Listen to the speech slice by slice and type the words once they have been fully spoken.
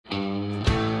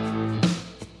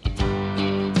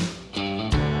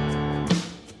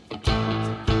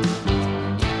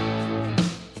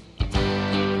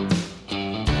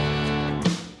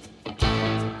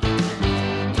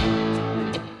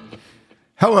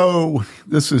Hello,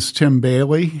 this is Tim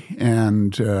Bailey,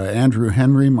 and Andrew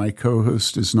Henry, my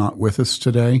co-host, is not with us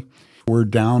today. We're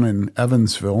down in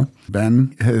Evansville.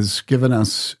 Ben has given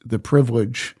us the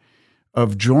privilege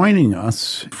of joining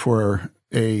us for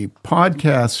a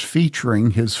podcast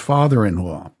featuring his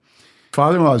father-in-law.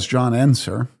 Father-in-law is John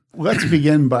Enser. Let's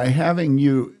begin by having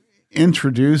you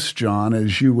introduce John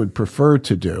as you would prefer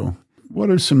to do. What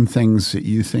are some things that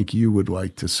you think you would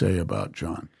like to say about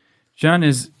John? John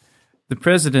is the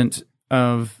president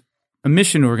of a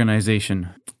mission organization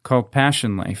called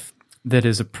Passion Life that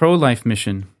is a pro-life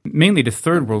mission, mainly to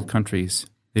third world countries.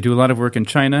 They do a lot of work in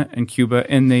China and Cuba,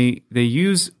 and they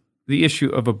use the issue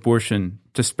of abortion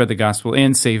to spread the gospel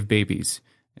and save babies.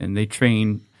 And they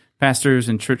train pastors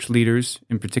and church leaders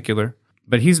in particular.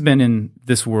 But he's been in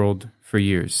this world for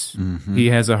years. Mm-hmm.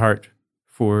 He has a heart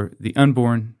for the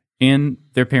unborn and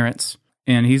their parents.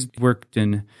 And he's worked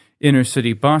in inner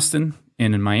city Boston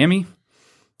and in Miami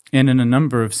and in a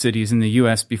number of cities in the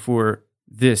U.S. before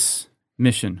this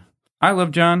mission. I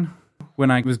love John.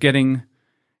 When I was getting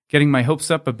my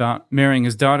hopes up about marrying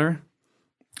his daughter,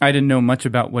 I didn't know much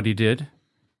about what he did.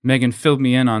 Megan filled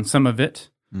me in on some of it.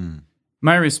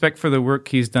 My respect for the work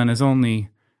he's done has only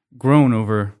grown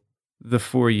over the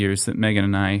 4 years that Megan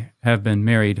and I have been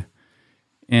married.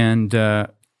 And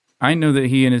I know that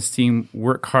he and his team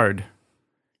work hard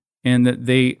and that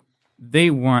they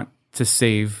want to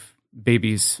save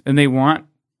babies, and they want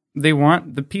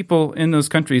the people in those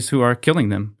countries who are killing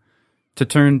them to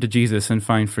turn to Jesus and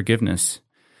find forgiveness.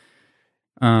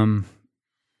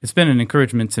 It's been an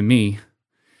encouragement to me.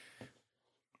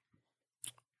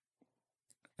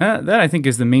 That I think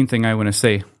is the main thing I want to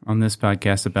say on this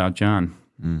podcast about John.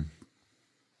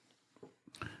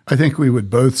 I think we would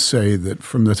both say that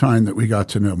from the time that we got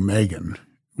to know Megan,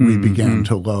 we began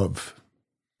to love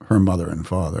her mother and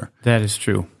father. That is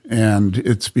true. And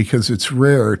it's because it's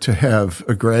rare to have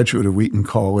a graduate of Wheaton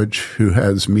College who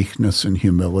has meekness and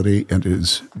humility and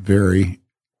is very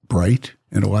bright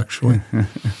intellectually.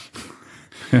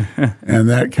 And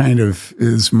that kind of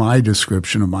is my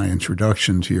description of my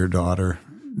introduction to your daughter,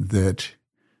 that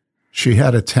she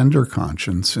had a tender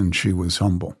conscience and she was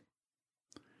humble.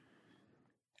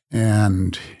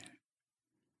 And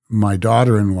my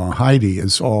daughter-in-law, Heidi,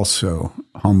 is also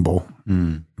humble,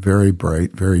 very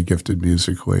bright, very gifted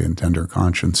musically, and tender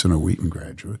conscience, and a Wheaton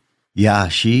graduate. Yeah,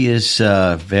 she is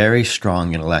very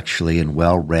strong intellectually and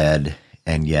well-read,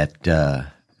 and yet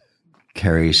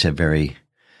carries a very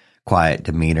quiet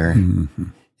demeanor,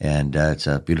 and it's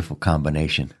a beautiful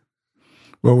combination.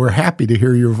 Well, we're happy to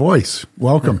hear your voice.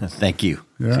 Welcome. Thank you.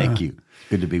 Yeah. Thank you.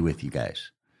 Good to be with you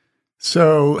guys.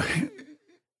 So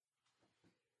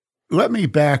let me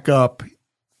back up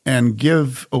and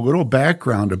give a little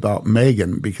background about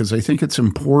Megan, because I think it's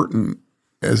important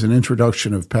as an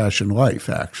introduction of Passion Life,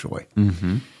 actually.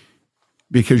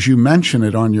 Because you mention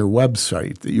it on your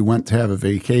website that you went to have a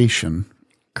vacation.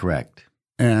 Correct.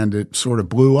 And it sort of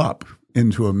blew up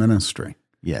into a ministry.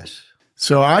 Yes.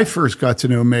 So I first got to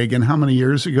know Megan, how many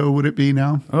years ago would it be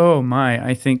now? Oh, my.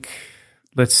 I think,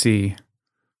 let's see,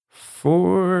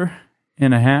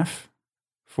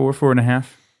 4.5.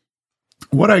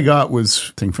 What I got was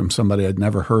a thing from somebody I'd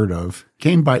never heard of,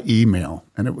 came by email,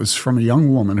 and it was from a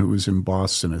young woman who was in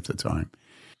Boston at the time.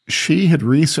 She had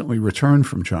recently returned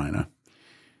from China,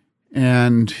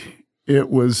 and it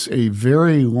was a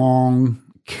very long,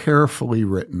 carefully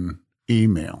written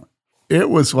email. It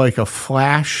was like a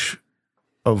flash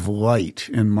of light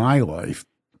in my life.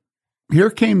 Here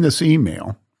came this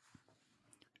email,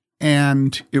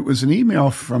 and it was an email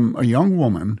from a young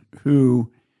woman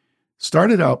who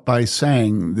started out by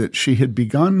saying that she had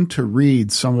begun to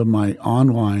read some of my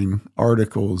online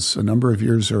articles a number of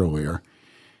years earlier,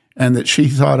 and that she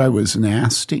thought I was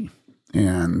nasty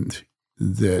and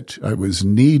that I was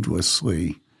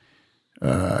needlessly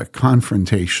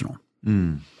confrontational.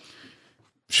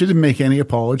 She didn't make any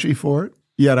apology for it,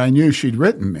 yet I knew she'd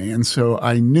written me, and so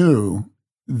I knew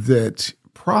that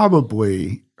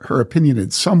probably her opinion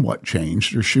had somewhat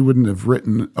changed, or she wouldn't have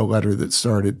written a letter that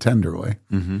started tenderly.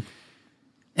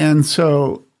 And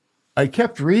so I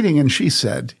kept reading, and she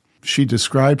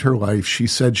described her life. She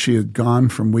said she had gone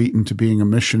from Wheaton to being a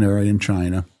missionary in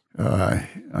China.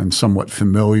 I'm somewhat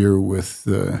familiar with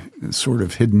the sort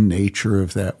of hidden nature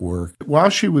of that work. While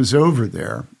she was over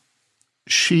there,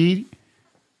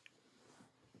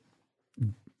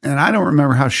 and I don't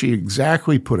remember how she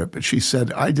exactly put it, but she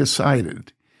said, I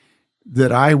decided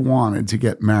that I wanted to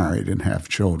get married and have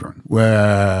children.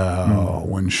 Well,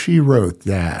 when she wrote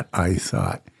that, I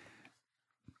thought,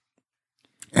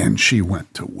 and she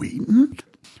went to Wheaton?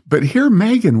 But here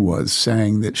Megan was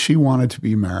saying that she wanted to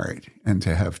be married and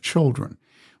to have children.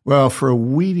 Well, for a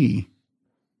Wheatie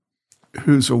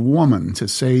who's a woman to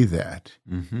say that,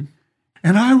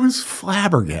 and I was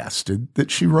flabbergasted that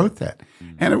she wrote that.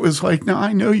 And it was like, no,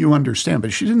 I know you understand.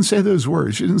 But she didn't say those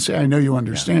words. She didn't say, I know you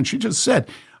understand. She just said,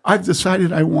 I've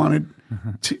decided I wanted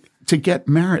to get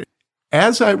married.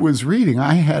 As I was reading,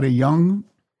 I had a young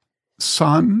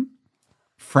son,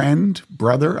 friend,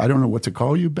 brother. I don't know what to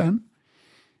call you, Ben.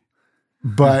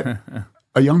 But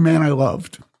a young man I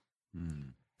loved.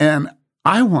 And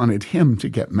I wanted him to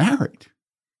get married.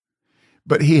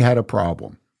 But he had a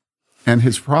problem. And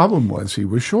his problem was he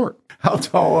was short. How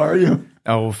tall are you?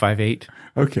 Oh, 5'8".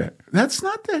 Okay. That's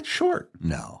not that short.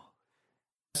 No.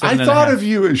 I thought of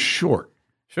you as short.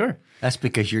 Sure. That's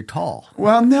because you're tall.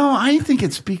 Well, no, I think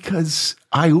it's because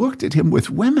I looked at him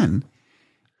with women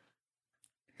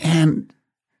and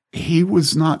he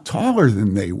was not taller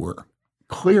than they were,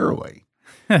 clearly.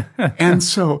 And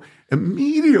so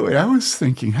immediately I was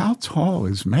thinking, how tall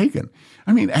is Megan?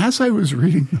 I mean, as I was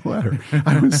reading the letter,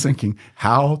 I was thinking,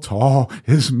 how tall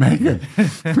is Megan?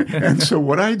 And so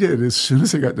what I did as soon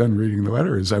as I got done reading the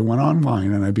letter is I went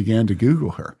online and I began to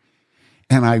Google her.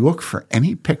 And I looked for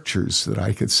any pictures that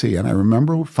I could see. And I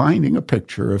remember finding a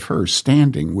picture of her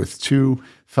standing with two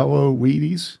fellow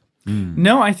Wheaties.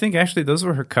 No, I think actually those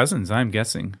were her cousins, I'm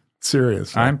guessing.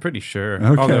 Seriously. I'm pretty sure.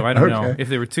 Okay, Although I don't know if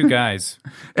they were two guys.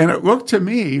 And it looked to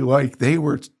me like they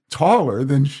were taller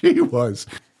than she was.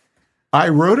 I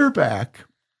wrote her back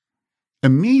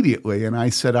immediately and I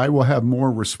said, I will have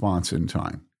more response in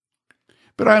time.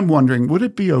 But I'm wondering, would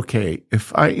it be okay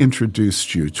if I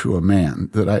introduced you to a man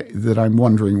that I'm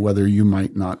wondering whether you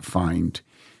might not find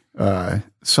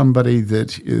somebody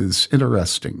that is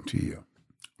interesting to you?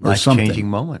 Life-changing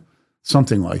moment.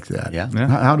 Something like that. Yeah.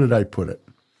 How did I put it?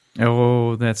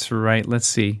 Oh, that's right. Let's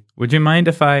see. Would you mind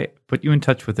if I put you in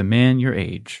touch with a man your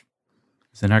age?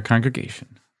 He's in our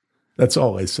congregation. That's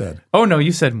all I said. Oh, no,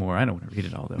 you said more. I don't want to read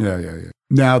it all, though. Yeah.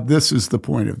 Now, this is the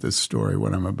point of this story,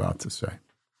 what I'm about to say.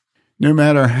 No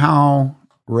matter how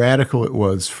radical it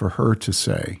was for her to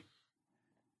say,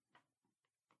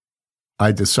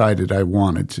 I decided I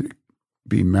wanted to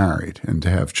be married and to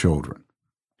have children.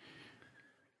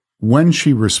 When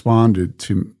she responded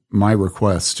to my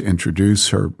request to introduce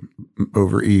her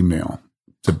over email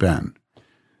to Ben,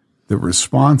 the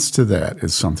response to that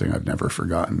is something I've never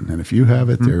forgotten. And if you have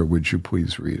it there, would you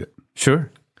please read it? Sure.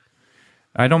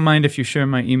 I don't mind if you share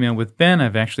my email with Ben.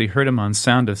 I've actually heard him on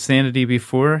Sound of Sanity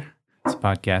before. It's a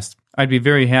podcast. I'd be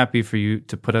very happy for you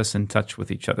to put us in touch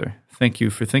with each other. Thank you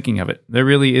for thinking of it. There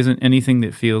really isn't anything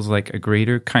that feels like a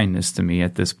greater kindness to me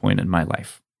at this point in my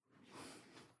life.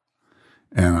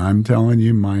 And I'm telling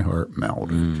you, my heart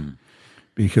melted.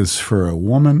 Because for a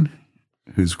woman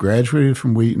who's graduated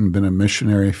from Wheaton, been a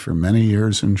missionary for many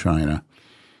years in China,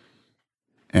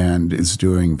 and is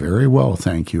doing very well,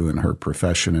 thank you, in her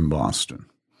profession in Boston,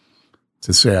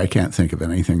 to say I can't think of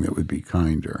anything that would be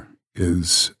kinder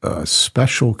is a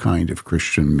special kind of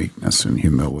Christian meekness and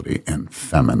humility and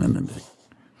femininity.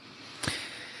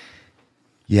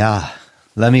 Yeah.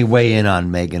 Let me weigh in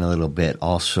on Megan a little bit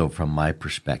also from my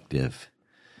perspective.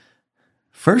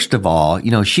 First of all,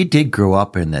 she did grow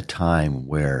up in that time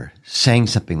where saying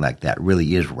something like that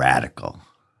really is radical,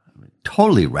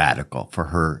 totally radical for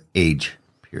her age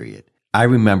period. I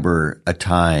remember a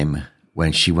time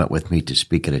when she went with me to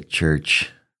speak at a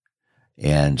church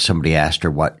and somebody asked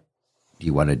her, what do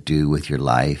you want to do with your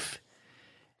life?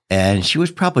 And she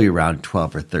was probably around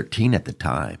 12 or 13 at the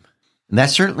time. And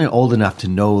that's certainly old enough to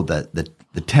know that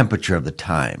the temperature of the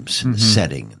times, the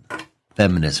setting,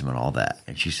 feminism and all that.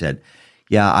 And she said,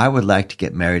 yeah, I would like to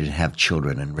get married and have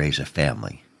children and raise a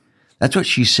family. That's what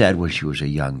she said when she was a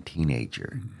young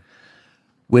teenager,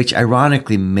 which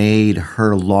ironically made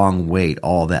her long wait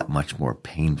all that much more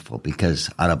painful because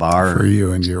out of for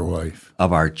you and your wife,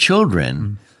 of our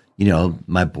children,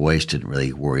 my boys didn't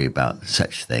really worry about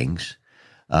such things.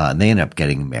 They ended up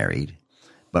getting married.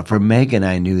 But for Megan,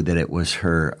 I knew that it was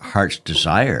her heart's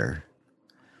desire.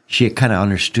 She had kind of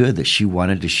understood that she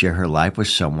wanted to share her life with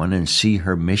someone and see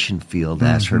her mission field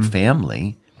as her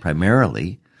family,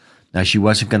 primarily. Now, she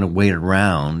wasn't going to wait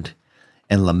around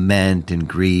and lament and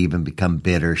grieve and become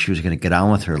bitter. She was going to get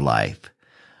on with her life.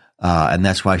 And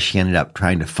that's why she ended up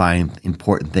trying to find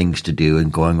important things to do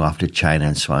and going off to China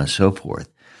and so on and so forth.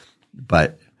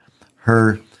 But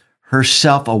her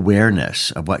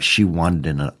self-awareness of what she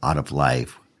wanted out of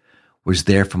life was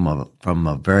there from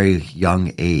a very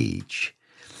young age,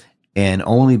 and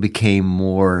only became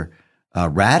more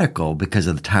radical because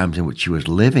of the times in which she was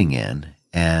living in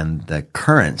and the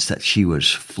currents that she was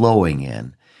flowing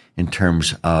in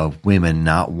terms of women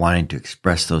not wanting to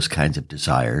express those kinds of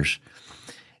desires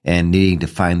and needing to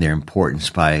find their importance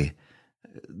by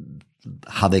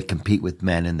how they compete with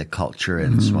men in the culture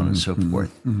and so on and so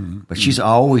forth. But she's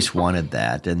always wanted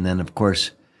that. And then, of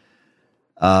course,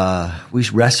 we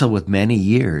wrestled with many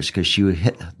years because she would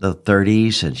hit the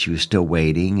 30s and she was still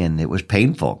waiting, and it was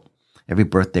painful. Every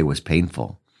birthday was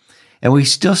painful. And we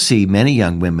still see many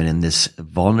young women in this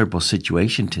vulnerable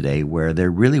situation today where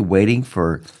they're really waiting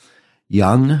for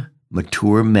young,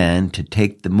 mature men to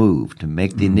take the move, to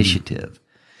make the initiative.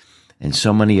 And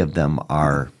so many of them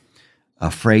are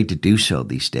afraid to do so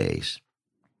these days.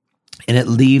 And it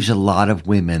leaves a lot of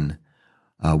women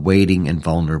waiting and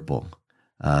vulnerable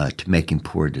to making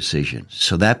poor decisions.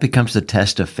 So that becomes the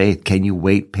test of faith. Can you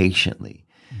wait patiently?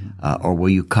 Or will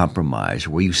you compromise? Or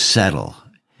will you settle?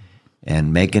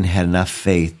 And Megan had enough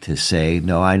faith to say,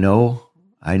 no, I know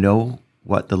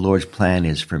what the Lord's plan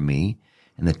is for me,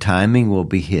 and the timing will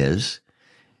be His.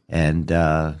 And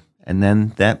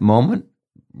then that moment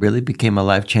really became a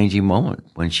life-changing moment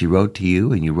when she wrote to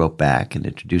you and you wrote back and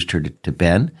introduced her to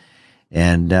Ben.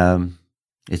 And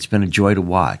it's been a joy to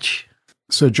watch.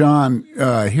 So, John,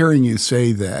 hearing you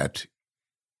say that,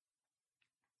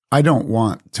 I don't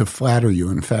want to flatter you.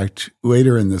 In fact,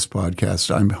 later in this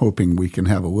podcast, I'm hoping we can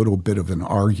have a little bit of an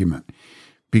argument,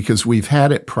 because we've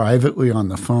had it privately on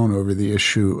the phone over the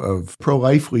issue of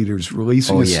pro-life leaders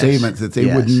releasing a statement that they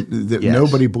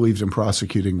nobody believes in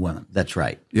prosecuting women. That's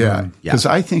right. Yeah. Because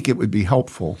I think it would be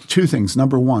helpful. Two things.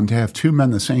 Number one, to have two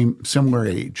men the similar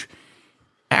age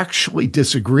actually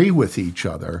disagree with each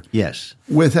other. Yes.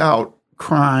 Without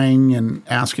crying and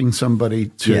asking somebody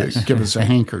to give us a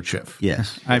handkerchief.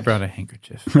 Yes. I brought a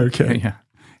handkerchief. Okay. Yeah.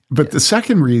 But the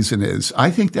second reason is I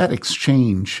think that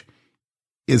exchange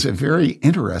is a very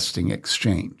interesting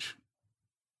exchange,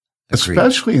 Agreed.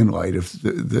 Especially in light of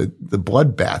the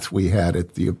bloodbath we had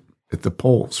at the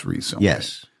polls recently.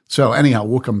 Yes. So anyhow,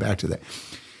 we'll come back to that.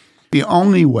 The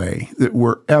only way that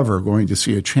we're ever going to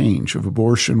see a change of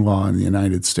abortion law in the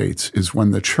United States is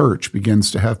when the church begins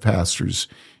to have pastors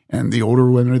and the older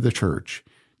women of the church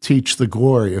teach the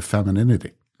glory of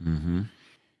femininity. Mm-hmm.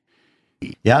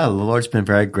 Yeah, the Lord's been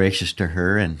very gracious to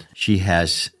her, and she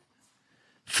has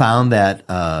found that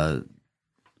the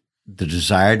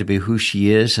desire to be who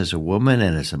she is as a woman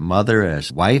and as a mother,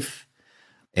 as a wife,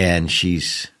 and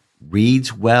she's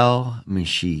reads well. I mean,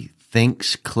 she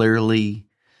thinks clearly.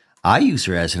 I use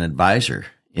her as an advisor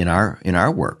in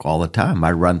our work all the time.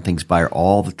 I run things by her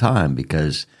all the time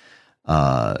because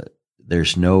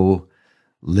there's no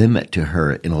limit to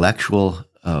her intellectual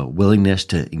willingness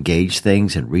to engage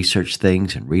things and research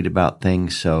things and read about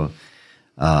things. So,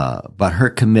 but her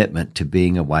commitment to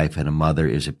being a wife and a mother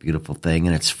is a beautiful thing,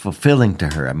 and it's fulfilling to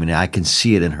her. I mean, I can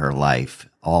see it in her life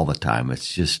all the time.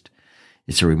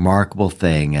 It's a remarkable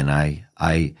thing, and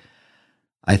I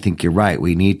think you're right.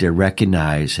 We need to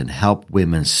recognize and help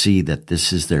women see that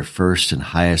this is their first and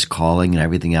highest calling, and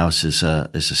everything else is a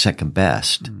second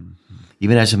best. Mm-hmm.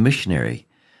 Even as a missionary,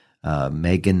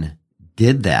 Megan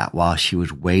did that while she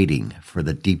was waiting for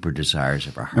the deeper desires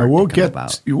of her heart to come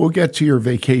about. We'll get to your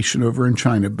vacation over in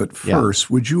China, but first,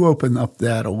 would you open up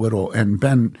that a little? And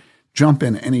Ben, jump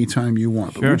in anytime you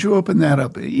want. Sure. But would you open that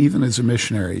up even as a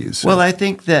missionary? You said? Well, I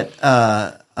think that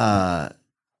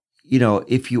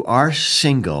if you are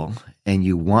single and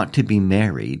you want to be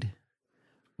married,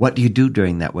 what do you do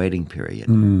during that waiting period?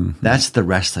 Mm-hmm. That's the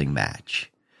wrestling match.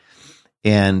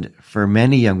 And for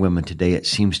many young women today, it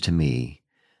seems to me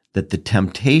that the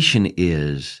temptation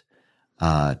is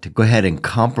to go ahead and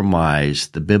compromise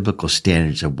the biblical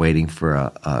standards of waiting for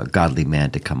a godly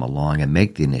man to come along and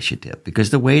make the initiative,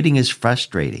 because the waiting is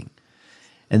frustrating.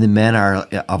 And the men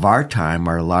of our time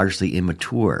are largely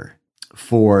immature.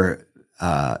 For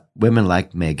women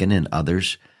like Megan and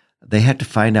others, they have to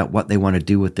find out what they want to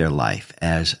do with their life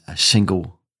as a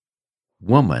single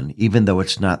woman, even though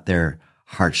it's not their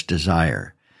heart's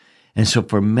desire. And so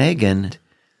for Megan,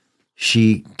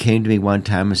 she came to me one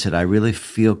time and said, I really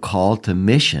feel called to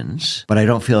missions, but I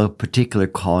don't feel a particular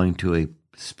calling to a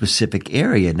specific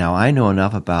area. Now, I know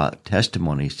enough about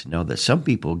testimonies to know that some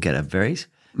people get a very,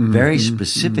 very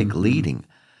specific leading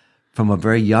from a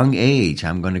very young age.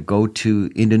 I'm going to go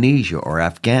to Indonesia or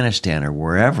Afghanistan or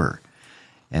wherever.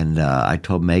 And I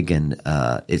told Megan,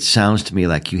 it sounds to me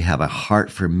like you have a heart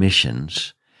for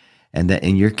missions, and that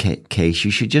in your case,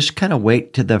 you should just kind of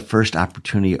wait till the first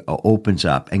opportunity opens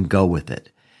up and go with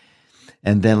it.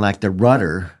 And then like the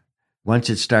rudder, once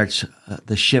it starts,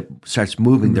 the ship starts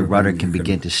moving, the rudder can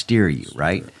begin to steer you,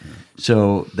 right?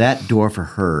 So that door for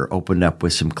her opened up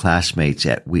with some classmates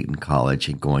at Wheaton College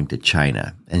and going to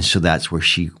China. And so that's where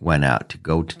she went out to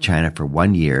go to China for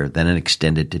 1 year, then it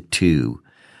extended to 2,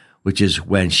 which is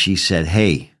when she said,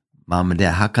 hey, Mom and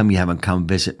Dad, how come you haven't come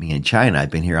visit me in China?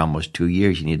 I've been here almost 2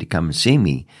 years. You need to come and see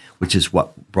me, which is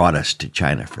what brought us to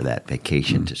China for that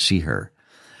vacation to see her.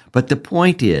 But the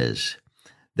point is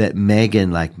that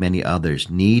Megan, like many others,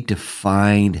 need to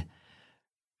find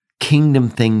kingdom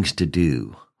things to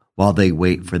do while they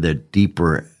wait for the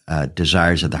deeper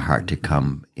desires of the heart to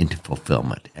come into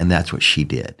fulfillment. And that's what she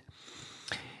did.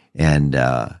 And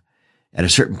at a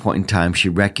certain point in time, she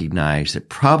recognized that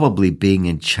probably being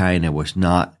in China was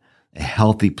not a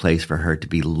healthy place for her to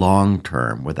be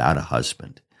long-term without a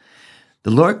husband.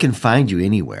 The Lord can find you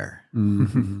anywhere.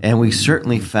 Mm-hmm. And we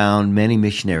certainly found many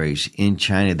missionaries in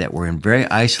China that were in very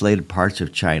isolated parts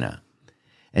of China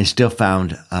and still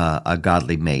found a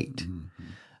godly mate.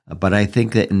 Mm-hmm. But I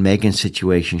think that in Megan's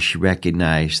situation, she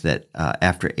recognized that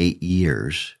after 8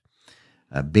 years,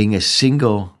 being a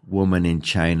single woman in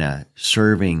China,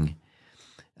 serving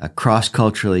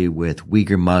cross-culturally with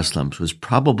Uyghur Muslims was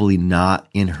probably not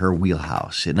in her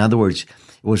wheelhouse. In other words,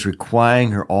 it was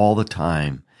requiring her all the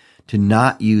time to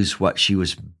not use what she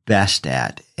was best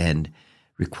at and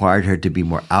required her to be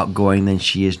more outgoing than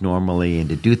she is normally and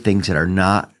to do things that are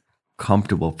not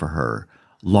comfortable for her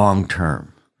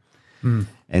long-term. Mm.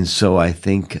 And so I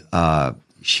think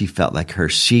she felt like her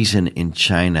season in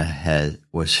China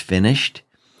was finished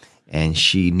and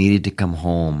she needed to come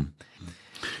home.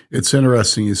 It's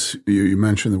interesting you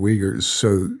mentioned the Uyghurs.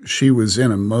 So she was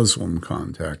in a Muslim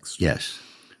context. Yes.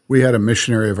 We had a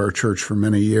missionary of our church for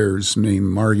many years named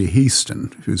Margie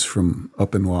Heaston, who's from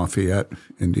up in Lafayette,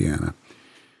 Indiana.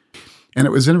 And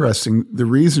it was interesting. The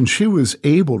reason she was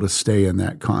able to stay in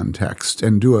that context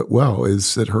and do it well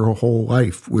is that her whole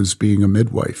life was being a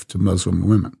midwife to Muslim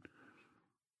women.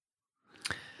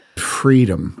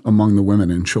 Freedom among the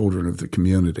women and children of the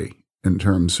community in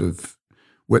terms of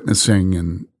witnessing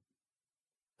and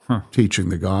teaching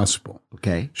the gospel.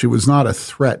 Okay. She was not a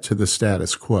threat to the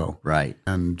status quo. Right.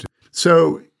 And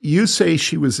so you say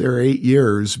she was there 8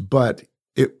 years, but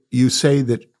you say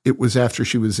that it was after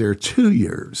she was there 2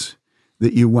 years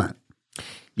that you went.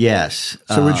 Yes.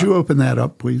 So would you open that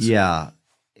up, please? Yeah.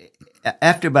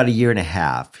 After about 1.5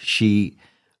 years, she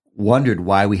wondered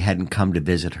why we hadn't come to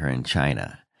visit her in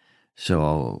China.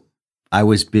 So I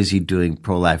was busy doing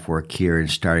pro-life work here and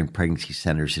starting pregnancy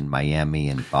centers in Miami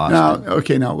and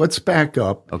Boston. Now let's back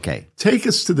up. Okay. Take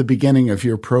us to the beginning of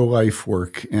your pro-life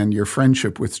work and your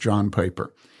friendship with John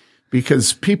Piper,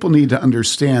 because people need to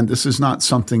understand this is not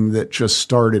something that just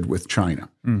started with China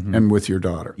and with your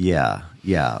daughter. Yeah.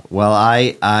 Well,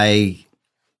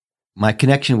 my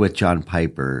connection with John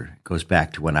Piper goes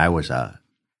back to when I was a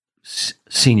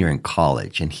senior in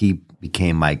college, and he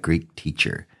became my Greek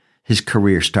teacher. His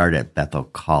career started at Bethel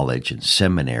College and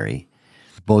Seminary.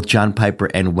 Both John Piper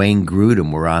and Wayne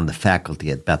Grudem were on the faculty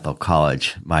at Bethel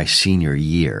College my senior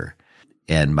year.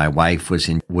 And my wife was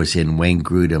in Wayne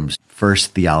Grudem's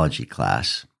first theology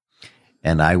class.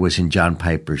 And I was in John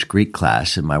Piper's Greek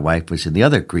class, and my wife was in the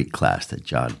other Greek class that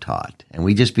John taught. And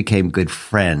we just became good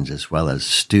friends as well as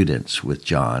students with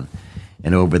John.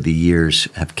 And over the years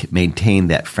have maintained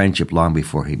that friendship long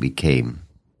before he became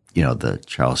the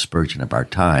Charles Spurgeon of our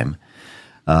time.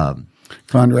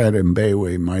 Conrad and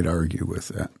Bayway might argue with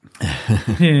that.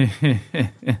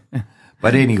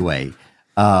 But anyway,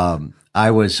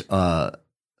 I was an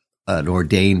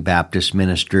ordained Baptist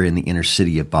minister in the inner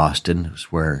city of Boston. It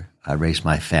was where I raised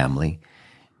my family.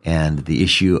 And the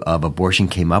issue of abortion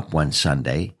came up one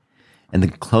Sunday. And the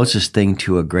closest thing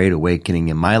to a great awakening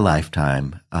in my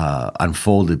lifetime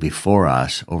unfolded before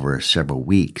us over several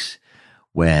weeks,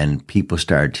 when people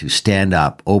started to stand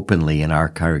up openly in our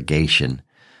congregation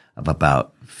of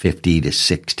about 50 to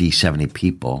 60, 70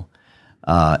 people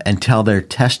and tell their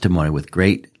testimony with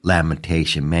great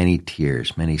lamentation, many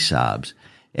tears, many sobs.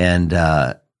 And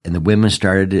the women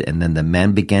started it, and then the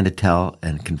men began to tell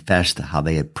and confess how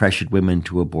they had pressured women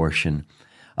to abortion.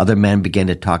 Other men began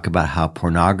to talk about how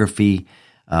pornography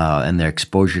and their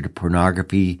exposure to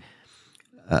pornography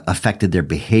affected their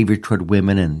behavior toward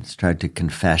women, and started to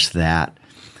confess that.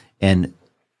 And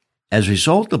as a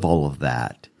result of all of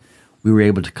that, we were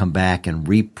able to come back and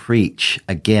re-preach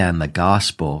again the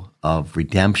gospel of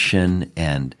redemption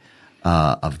and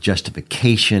of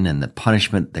justification and the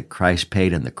punishment that Christ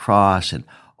paid on the cross. And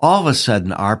all of a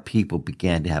sudden, our people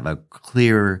began to have a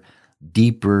clearer,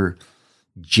 deeper,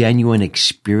 genuine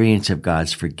experience of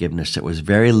God's forgiveness that was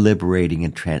very liberating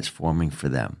and transforming for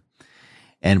them.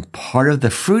 And part of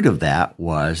the fruit of that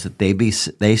was that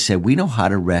they said, we know how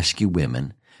to rescue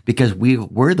women, because we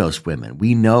were those women.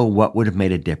 We know what would have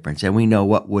made a difference, and we know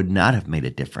what would not have made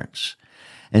a difference.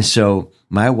 And so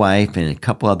my wife and a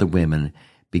couple other women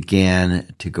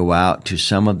began to go out to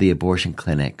some of the abortion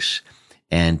clinics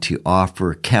and to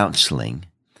offer counseling.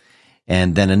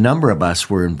 And then a number of us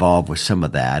were involved with some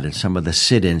of that and some of the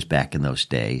sit-ins back in those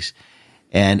days.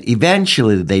 And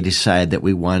eventually they decided that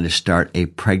we wanted to start a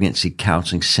pregnancy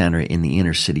counseling center in the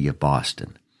inner city of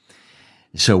Boston.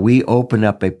 So we opened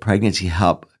up a pregnancy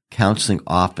help counseling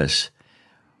office.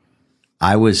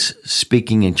 I was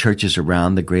speaking in churches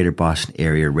around the greater Boston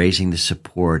area, raising the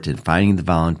support and finding the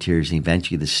volunteers and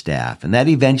eventually the staff. And that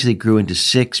eventually grew into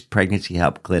 6 pregnancy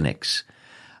help clinics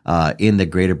in the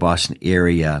greater Boston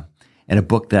area, and a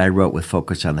book that I wrote with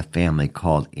focus on the family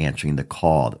called Answering the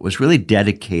Call that was really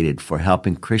dedicated for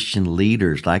helping Christian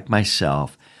leaders like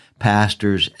myself,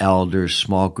 pastors, elders,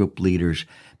 small group leaders,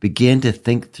 begin to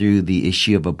think through the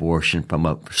issue of abortion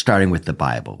from starting with the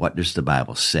Bible. What does the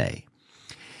Bible say?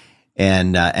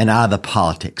 And out of the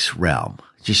politics realm.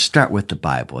 Just start with the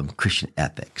Bible and Christian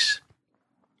ethics.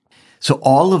 So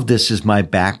all of this is my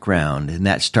background, and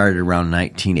that started around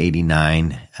 1989,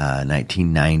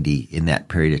 1990, in that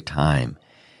period of time.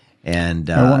 And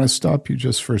I want to stop you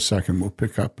just for a second. We'll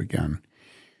pick up again.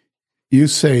 You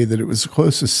say that it was the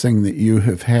closest thing that you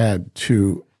have had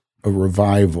to a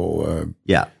revival,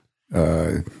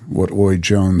 what Lloyd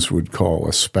Jones would call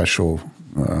a special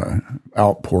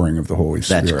outpouring of the Holy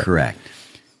Spirit. That's correct.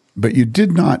 But you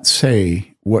did not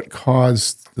say what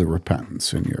caused the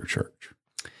repentance in your church.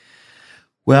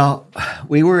 Well,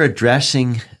 we were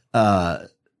addressing what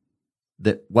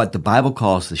the Bible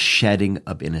calls the shedding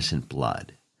of innocent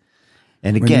blood.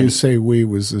 And again, when you say we,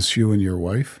 was this you and your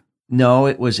wife? No,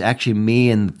 it was actually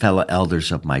me and fellow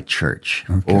elders of my church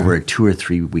over a 2 or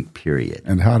 3 week period.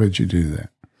 And how did you do that?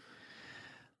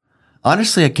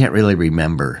 Honestly, I can't really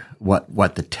remember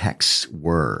what the texts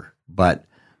were, but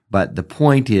the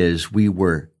point is we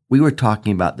were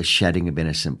talking about the shedding of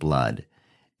innocent blood,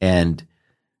 and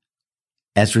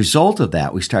as a result of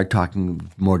that, we started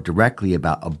talking more directly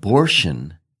about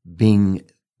abortion being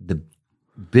the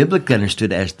biblically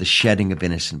understood as the shedding of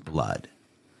innocent blood.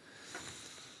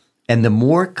 And the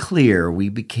more clear we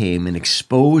became in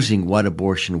exposing what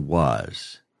abortion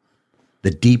was,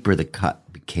 the deeper the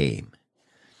cut became.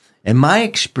 And my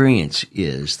experience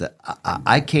is that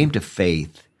I came to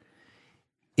faith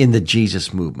in the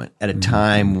Jesus movement at a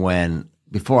time when,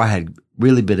 before I had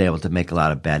really been able to make a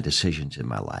lot of bad decisions in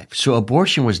my life. So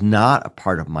abortion was not a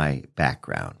part of my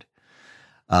background.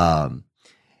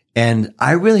 And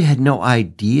I really had no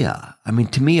idea. I mean,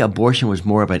 to me, abortion was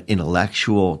more of an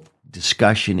intellectual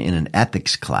discussion in an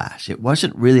ethics class. It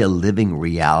wasn't really a living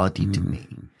reality to me.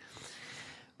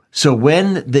 So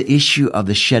when the issue of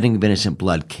the shedding of innocent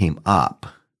blood came up,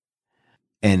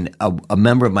 and a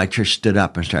member of my church stood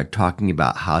up and started talking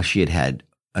about how she had had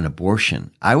an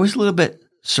abortion, I was a little bit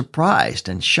surprised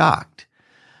and shocked.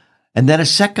 And then a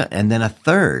second, and then a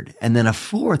third, and then a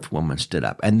fourth woman stood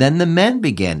up. And then the men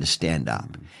began to stand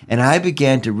up. And I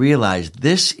began to realize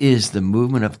this is the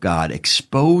movement of God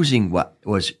exposing what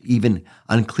was even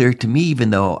unclear to me, even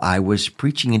though I was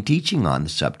preaching and teaching on the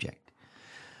subject.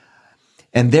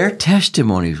 And their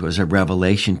testimonies was a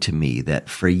revelation to me that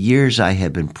for years I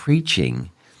had been preaching,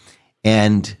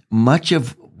 and much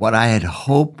of what I had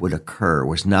hoped would occur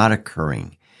was not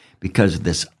occurring because of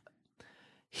this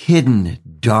hidden,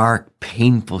 dark,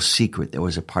 painful secret that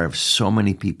was a part of so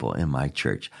many people in my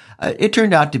church. It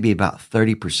turned out to be about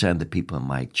 30% of the people in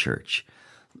my church.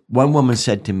 One woman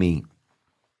said to me,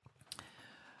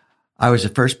 I was the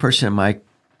first person in my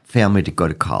family to go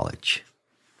to college,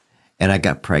 and I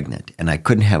got pregnant, and I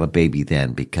couldn't have a baby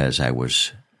then because I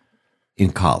was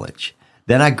in college.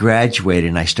 Then I graduated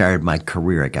and I started my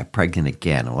career. I got pregnant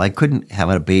again. Well, I couldn't have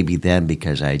a baby then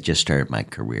because I had just started my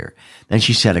career. Then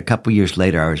she said a couple years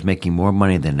later, I was making more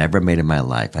money than I ever made in my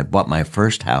life. I bought my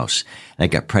first house and I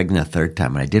got pregnant a third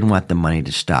time, and I didn't want the money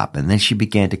to stop. And then she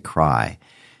began to cry.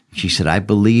 She said, I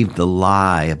believed the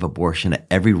lie of abortion at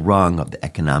every rung of the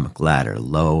economic ladder,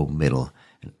 low, middle,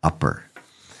 and upper.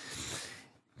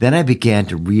 Then I began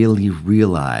to really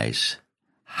realize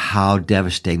how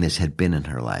devastating this had been in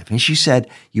her life. And she said,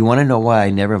 you want to know why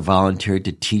I never volunteered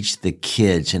to teach the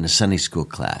kids in a Sunday school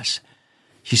class?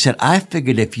 She said, I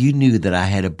figured if you knew that I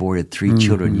had aborted 3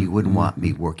 children, you wouldn't want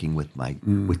me working with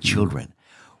with children.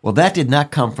 Well, that did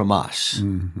not come from us. I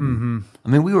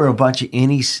mean, we were a bunch of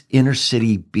inner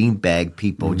city beanbag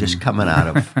people just coming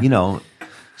out of,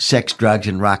 sex, drugs,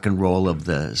 and rock and roll of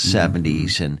the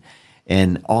 70s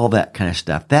and all that kind of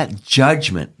stuff. That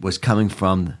judgment was coming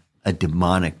from a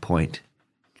demonic point.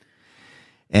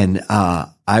 And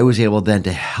I was able then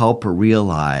to help her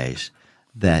realize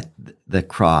that the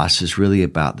cross is really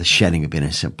about the shedding of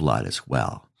innocent blood as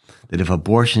well. That if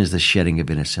abortion is the shedding of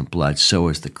innocent blood, so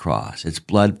is the cross. It's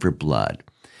blood for blood.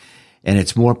 And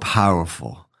it's more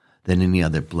powerful than any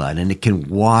other blood, and it can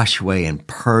wash away and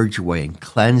purge away and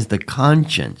cleanse the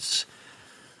conscience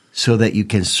so that you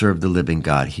can serve the living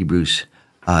God. Hebrews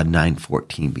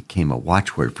 9:14 became a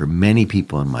watchword for many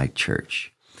people in my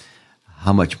church.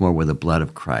 How much more will the blood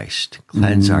of Christ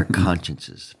cleanse our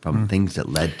consciences from things that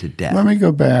led to death? Let me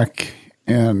go back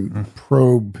and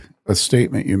probe a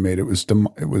statement you made. It was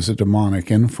a demonic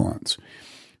influence.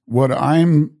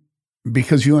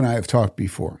 Because you and I have talked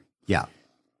before. Yeah.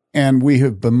 And we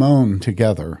have bemoaned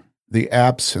together the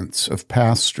absence of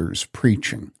pastors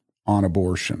preaching on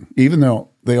abortion, even though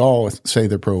they all say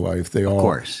they're pro-life. They all, of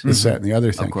course, this, that, and the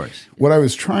other thing. Of course. What I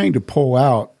was trying to pull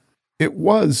out, it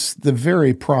was the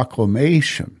very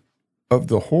proclamation of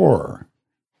the horror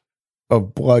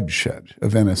of bloodshed,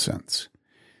 of innocence,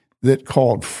 that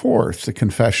called forth the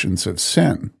confessions of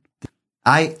sin.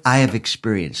 I have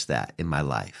experienced that in my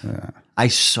life. Yeah. I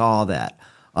saw that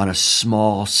on a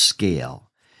small scale,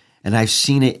 and I've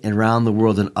seen it around the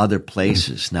world in other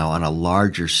places now on a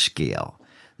larger scale.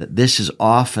 That this is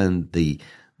often the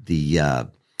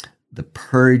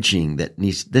purging that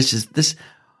needs. This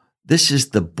is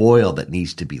the boil that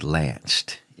needs to be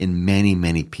lanced in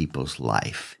many people's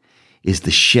life. Is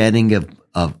the shedding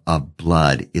of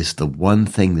blood is the one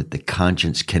thing that the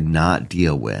conscience cannot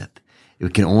deal with. We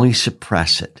can only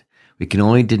suppress it. We can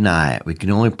only deny it. We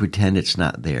can only pretend it's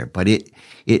not there. But it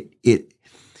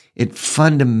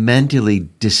fundamentally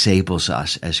disables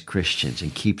us as Christians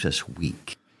and keeps us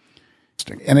weak.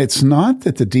 And it's not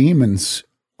that the demons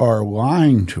are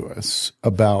lying to us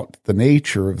about the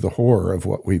nature of the horror of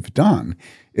what we've done.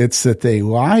 It's that they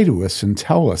lie to us and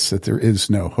tell us that there is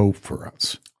no hope for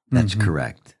us. That's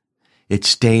correct. It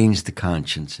stains the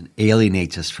conscience and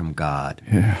alienates us from God.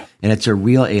 Yeah. And it's a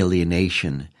real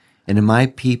alienation. And in my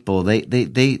people,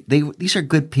 these are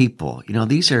good people. You know,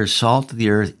 these are salt of the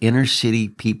earth, inner city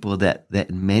people that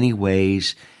in many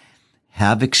ways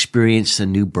have experienced a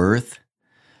new birth,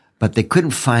 but they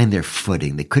couldn't find their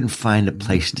footing. They couldn't find a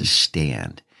place to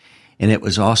stand. And it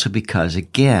was also because,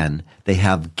 again, they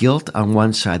have guilt on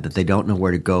one side that they don't know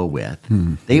where to go with.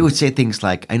 They would say things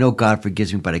like, I know God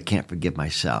forgives me, but I can't forgive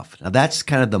myself. Now, that's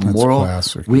kind of the moral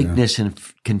classic, weakness and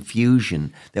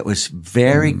confusion that was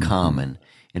very common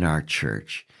in our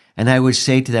church. And I would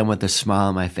say to them with a smile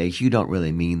on my face, you don't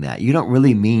really mean that. You don't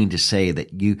really mean to say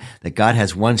that God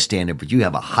has one standard, but you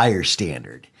have a higher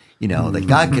standard. You know, that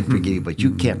God can forgive you, but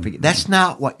you can't forgive. That's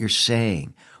not what you're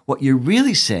saying. What you're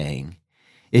really saying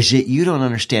is that you don't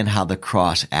understand how the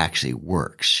cross actually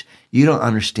works. You don't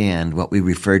understand what we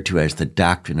refer to as the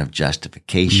doctrine of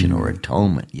justification or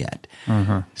atonement yet.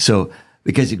 So,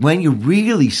 because when you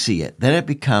really see it, then it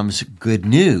becomes good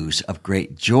news of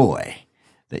great joy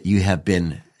that you have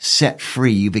been set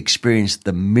free. You've experienced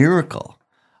the miracle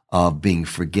of being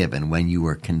forgiven when you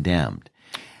were condemned.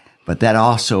 But that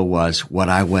also was what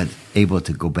I was able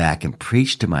to go back and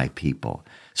preach to my people.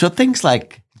 So things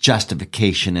like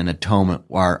justification and atonement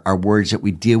are words that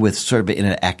we deal with sort of in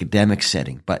an academic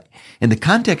setting. But in the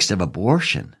context of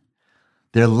abortion,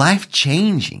 they're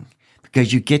life-changing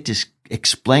because you get to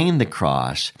explain the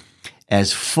cross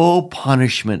as full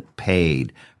punishment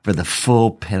paid for the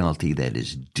full penalty that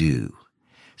is due,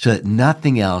 so that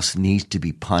nothing else needs to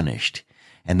be punished.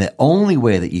 And the only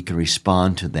way that you can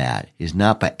respond to that is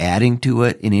not by adding to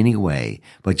it in any way,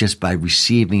 but just by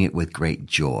receiving it with great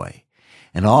joy.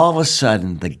 And all of a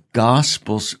sudden, the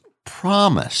gospel's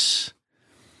promise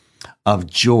of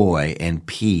joy and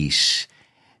peace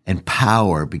and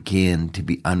power began to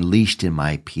be unleashed in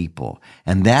my people.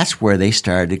 And that's where they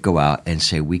started to go out and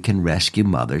say, we can rescue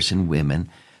mothers and women,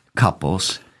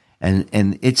 couples.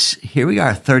 And it's, here we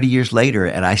are 30 years later,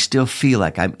 and I still feel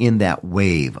like I'm in that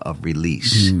wave of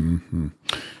release.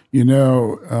 You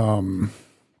know,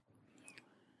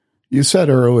 you said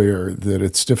earlier that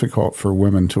it's difficult for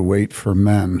women to wait for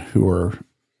men who are,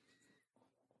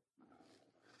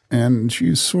 and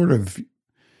you sort of,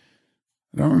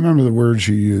 I don't remember the words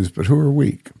you used, but who are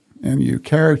weak. And you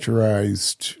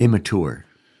characterized Immature.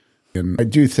 And I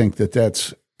do think that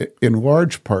that's in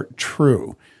large part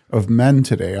true of men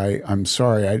today. I'm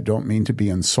sorry, I don't mean to be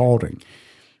insulting,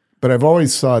 but I've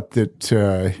always thought that,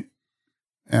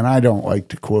 and I don't like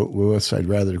to quote Lewis, I'd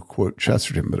rather quote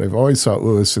Chesterton, but I've always thought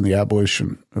Lewis in The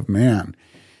Abolition of Man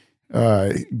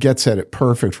gets at it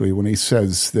perfectly when he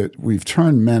says that we've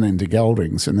turned men into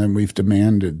geldings and then we've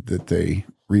demanded that they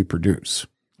reproduce.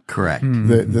 Correct.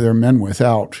 They're men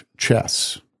without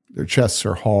chests. Their chests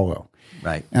are hollow.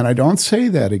 Right. And I don't say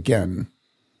that again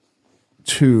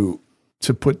to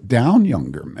put down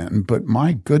younger men, but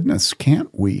my goodness, can't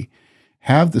we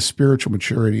have the spiritual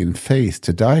maturity and faith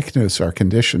to diagnose our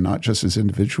condition, not just as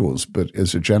individuals, but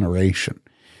as a generation,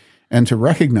 and to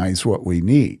recognize what we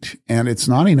need. And it's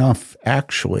not enough,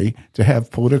 actually, to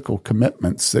have political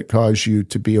commitments that cause you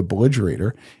to be a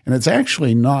belligerator. And it's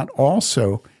actually not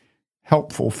also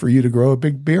helpful for you to grow a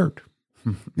big beard.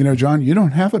 You know, John, you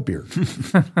don't have a beard.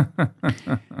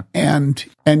 and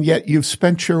yet you've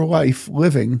spent your life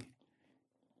living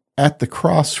at the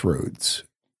crossroads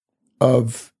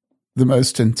of the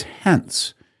most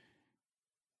intense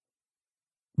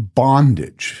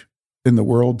bondage in the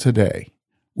world today,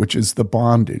 which is the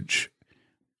bondage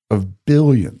of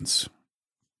billions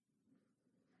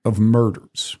of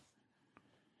murders.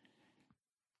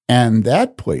 And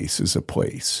that place is a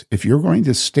place, if you're going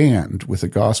to stand with the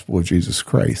gospel of Jesus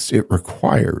Christ, it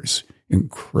requires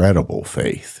incredible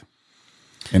faith.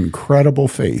 Incredible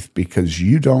faith, because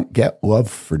you don't get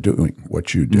love for doing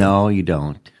what you do. No, you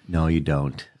don't. No, you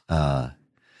don't.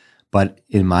 But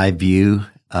in my view,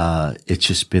 it's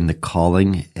just been the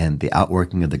calling and the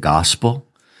outworking of the gospel.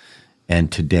 And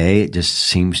today it just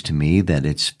seems to me that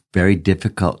it's very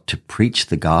difficult to preach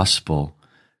the gospel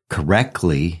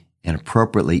correctly and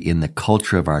appropriately in the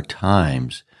culture of our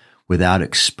times without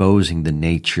exposing the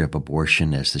nature of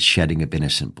abortion as the shedding of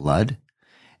innocent blood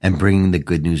and bringing the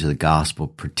good news of the gospel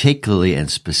particularly and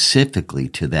specifically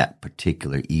to that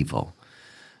particular evil.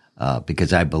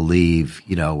 Because I believe,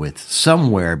 with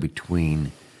somewhere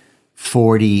between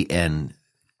 40 and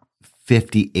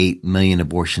 58 million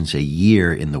abortions a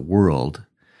year in the world,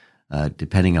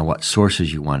 depending on what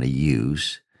sources you want to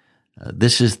use,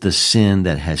 this is the sin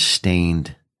that has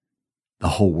stained the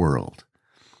whole world.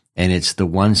 And it's the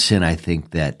one sin I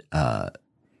think that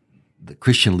the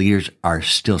Christian leaders are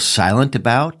still silent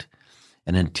about.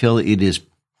 And until it is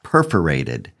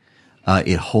perforated,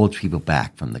 it holds people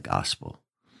back from the gospel.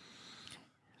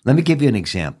 Let me give you an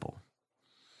example.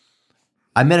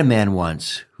 I met a man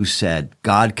once who said,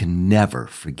 God can never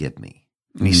forgive me.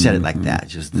 And he said it like that,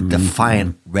 just the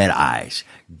defiant red eyes.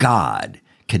 God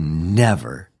can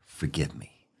never forgive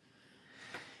me.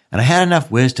 And I had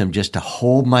enough wisdom just to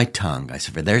hold my tongue. I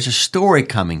said, there's a story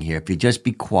coming here if you just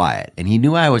be quiet. And he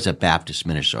knew I was a Baptist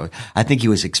minister. I think he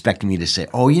was expecting me to say,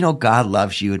 God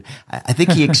loves you. And I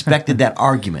think he expected that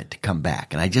argument to come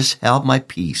back. And I just held my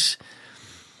peace.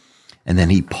 And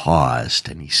then he paused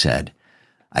and he said,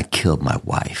 I killed my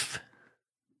wife.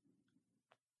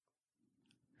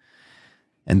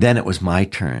 And then it was my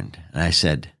turn. And I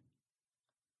said,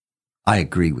 I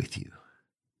agree with you.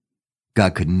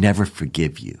 God could never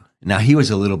forgive you. Now, he was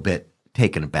a little bit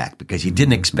taken aback because he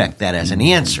didn't expect that as an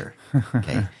answer.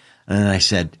 Okay. And then I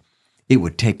said, it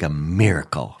would take a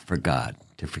miracle for God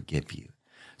to forgive you.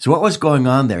 So what was going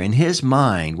on there? In his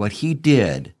mind, what he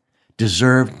did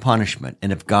deserved punishment.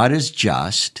 And if God is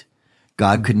just,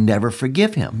 God could never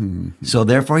forgive him. So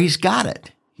therefore, he's got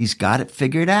it. He's got it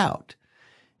figured out.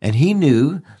 And he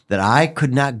knew that I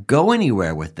could not go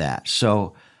anywhere with that.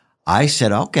 So I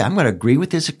said, okay, I'm going to agree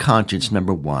with his conscience,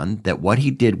 number one, that what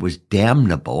he did was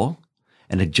damnable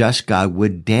and a just God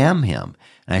would damn him.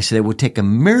 And I said it would take a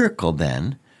miracle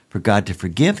then for God to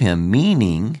forgive him,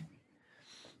 meaning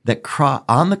that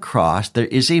on the cross there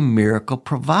is a miracle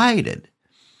provided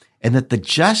and that the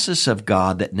justice of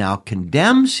God that now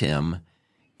condemns him,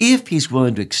 if he's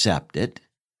willing to accept it,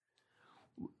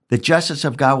 the justice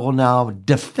of God will now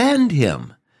defend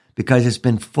him because it's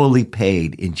been fully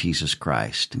paid in Jesus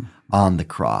Christ on the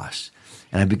cross.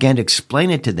 And I began to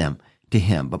explain it to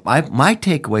him. But my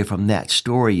takeaway from that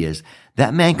story is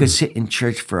that man could sit in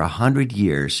church for 100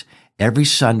 years, every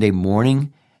Sunday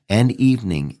morning and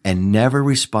evening, and never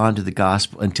respond to the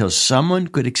gospel until someone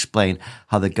could explain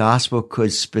how the gospel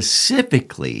could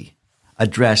specifically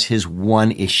address his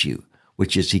one issue,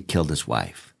 which is he killed his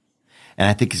wife. And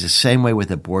I think it's the same way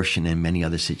with abortion and many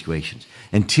other situations.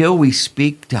 Until we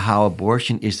speak to how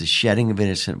abortion is the shedding of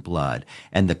innocent blood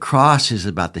and the cross is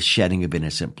about the shedding of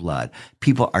innocent blood,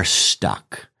 people are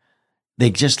stuck. They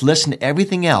just listen to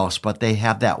everything else, but they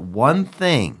have that one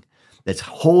thing that's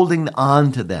holding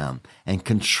on to them and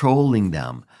controlling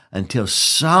them until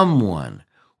someone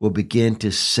will begin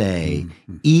to say,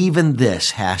 even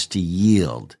this has to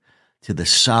yield to the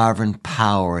sovereign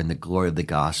power and the glory of the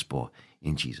gospel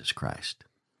in Jesus Christ.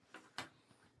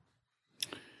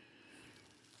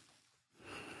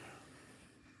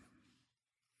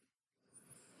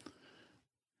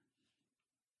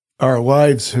 Our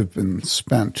lives have been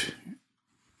spent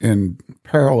in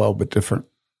parallel but different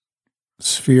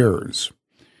spheres.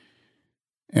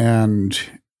 And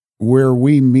where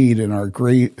we meet in our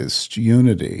greatest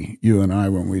unity, you and I,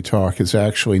 when we talk, is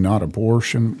actually not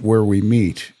abortion. Where we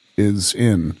meet is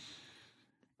in,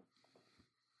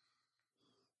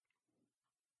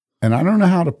 and I don't know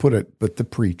how to put it, but the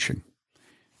preaching,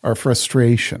 our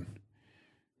frustration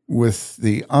with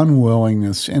the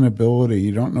unwillingness, inability,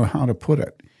 you don't know how to put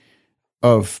it,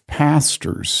 of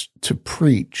pastors to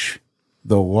preach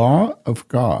the law of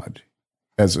God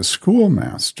as a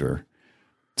schoolmaster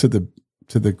to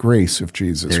the grace of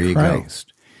Jesus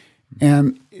Christ.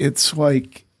 And it's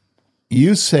like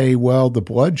you say, well, the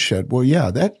bloodshed, well,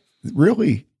 yeah, that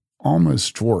really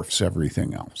almost dwarfs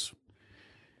everything else.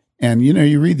 And,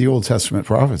 you read the Old Testament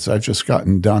prophets. I've just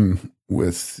gotten done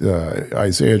with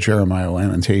Isaiah, Jeremiah,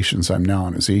 Lamentations. I'm now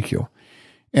on Ezekiel.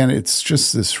 And it's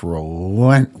just this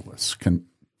relentless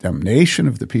condemnation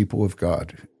of the people of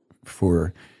God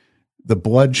for the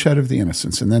bloodshed of the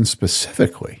innocents, and then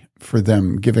specifically for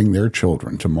them giving their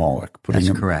children to Moloch. That's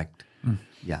correct.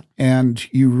 Yeah.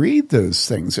 And you read those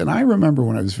things. And I remember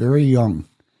when I was very young,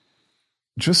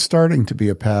 just starting to be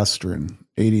a pastor in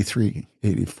 83,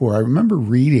 84, I remember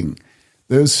reading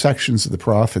those sections of the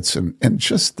prophets and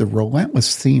just the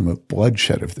relentless theme of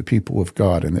bloodshed of the people of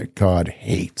God, and that God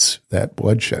hates that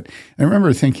bloodshed. And I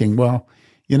remember thinking, well,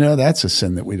 that's a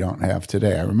sin that we don't have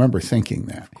today. I remember thinking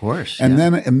that. Of course. And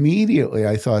then immediately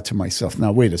I thought to myself,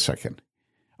 now, wait a second.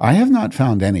 I have not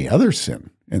found any other sin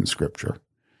in Scripture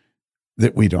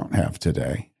that we don't have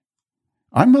today.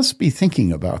 I must be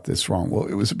thinking about this wrong. Well,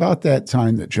 it was about that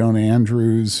time that Joan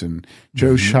Andrews and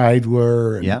Joe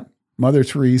Scheidler and Mother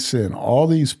Teresa and all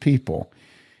these people,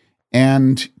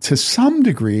 and to some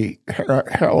degree,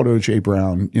 Harold O.J.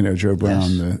 Brown, Joe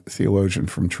Brown, the theologian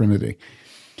from Trinity.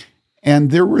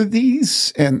 And there were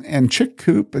these, and Chick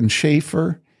Coop and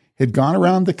Schaefer had gone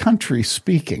around the country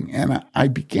speaking, and I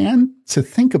began to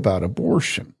think about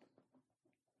abortion.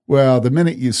 Well, the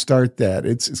minute you start that,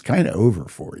 it's kind of over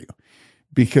for you,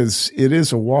 because it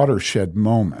is a watershed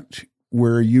moment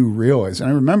where you realize, and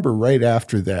I remember right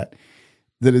after that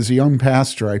as a young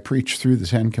pastor, I preached through the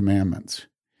 10 Commandments,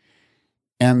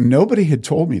 and nobody had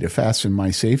told me to fasten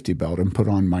my safety belt and put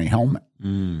on my helmet.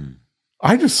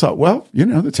 I just thought, well,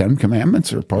 the 10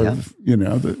 Commandments are part of,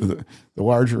 the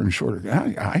larger and shorter.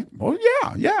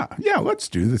 Let's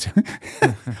do the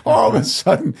 10. All of a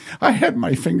sudden, I had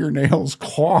my fingernails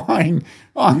clawing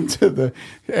onto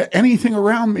anything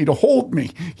around me to hold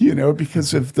me,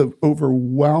 because of the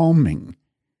overwhelming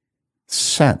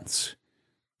sense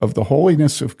of the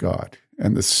holiness of God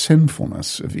and the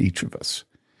sinfulness of each of us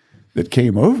that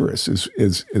came over us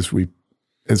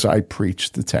as I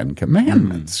preached the 10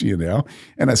 Commandments,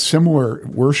 and a similar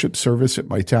worship service at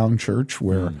my town church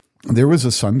where there was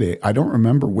a Sunday, I don't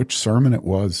remember which sermon it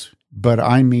was, but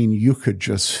I mean, you could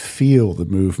just feel the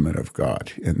movement of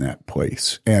God in that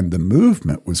place. And the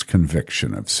movement was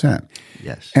conviction of sin.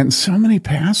 Yes. And so many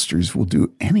pastors will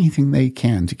do anything they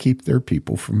can to keep their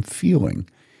people from feeling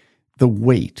the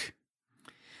weight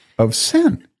of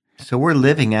sin. So we're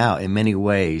living out in many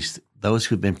ways, those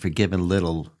who've been forgiven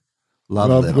little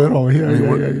love little.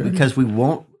 Yeah. Because we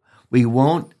won't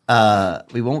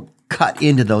cut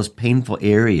into those painful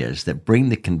areas that bring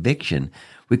the conviction.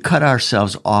 We cut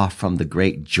ourselves off from the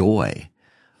great joy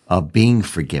of being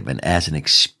forgiven as an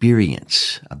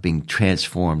experience of being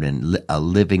transformed and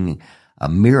living a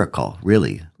miracle.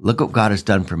 Really, look what God has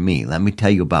done for me. Let me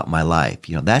tell you about my life.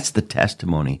 That's the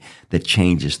testimony that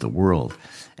changes the world.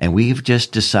 And we've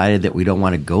just decided that we don't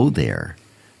want to go there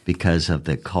because of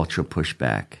the cultural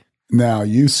pushback. Now,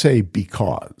 you say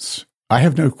because. I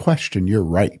have no question you're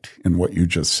right in what you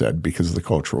just said because of the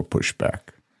cultural pushback.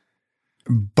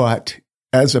 But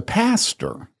as a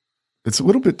pastor, it's a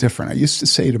little bit different. I used to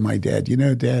say to my dad,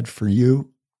 Dad, for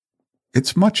you,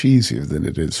 it's much easier than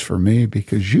it is for me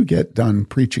because you get done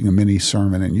preaching a mini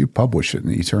sermon and you publish it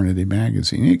in Eternity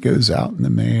Magazine. It goes out in the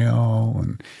mail.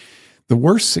 And the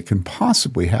worst that can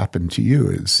possibly happen to you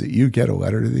is that you get a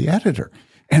letter to the editor.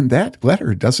 And that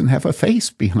letter doesn't have a face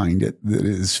behind it that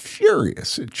is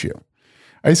furious at you.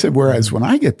 I said, whereas when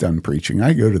I get done preaching,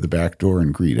 I go to the back door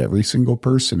and greet every single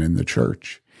person in the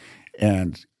church.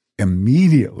 And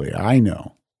immediately I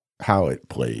know how it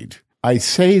played. I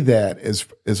say that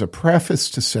as a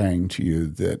preface to saying to you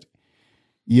that,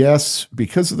 yes,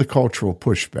 because of the cultural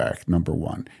pushback, number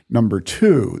one. Number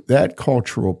two, that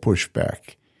cultural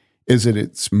pushback is at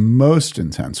its most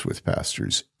intense with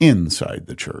pastors inside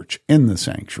the church, in the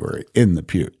sanctuary, in the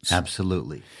pews.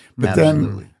 Absolutely. But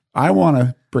then I want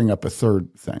to bring up a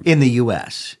third thing. In the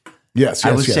U.S. Yes.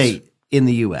 I would say in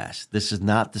the U.S. This is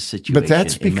not the situation but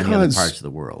that's because, in many other parts of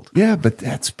the world. Yeah, but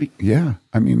that's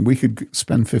I mean, we could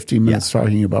spend 15 minutes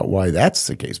talking about why that's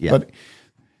the case. Yeah.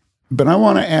 But I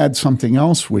want to add something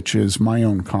else, which is my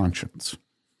own conscience.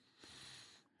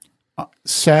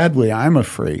 Sadly, I'm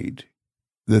afraid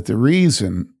that the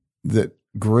reason that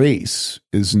grace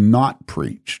is not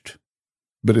preached,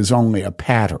 but is only a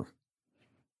patter,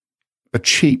 a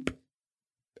cheap,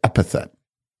 a epithet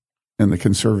in the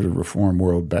conservative reform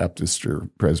world, Baptist or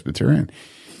Presbyterian,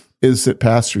 is that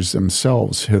pastors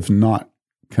themselves have not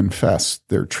confessed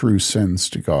their true sins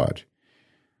to God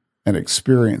and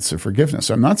experience the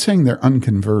forgiveness. I'm not saying they're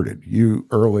unconverted. You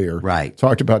earlier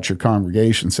talked about your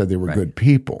congregation, said they were good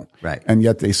people, and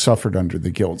yet they suffered under the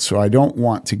guilt. So I don't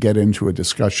want to get into a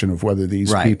discussion of whether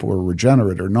these people are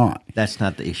regenerate or not. That's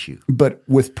not the issue. But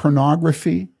with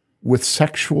pornography, with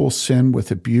sexual sin,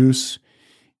 with abuse,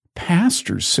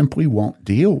 pastors simply won't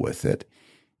deal with it.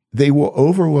 They will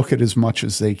overlook it as much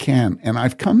as they can. And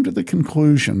I've come to the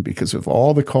conclusion, because of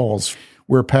all the calls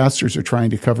where pastors are trying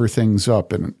to cover things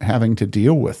up and having to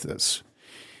deal with this,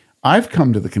 I've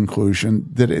come to the conclusion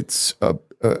that it's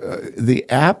the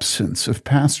absence of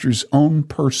pastors' own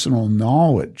personal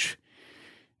knowledge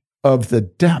of the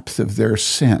depth of their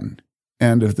sin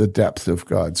and of the depth of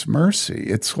God's mercy.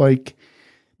 It's like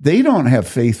they don't have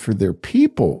faith for their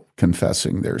people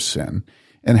confessing their sin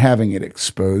and having it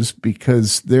exposed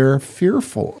because they're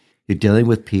fearful. You're dealing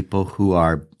with people who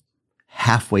are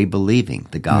halfway believing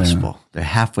the gospel. Yeah. They're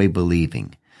halfway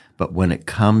believing. But when it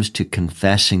comes to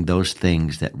confessing those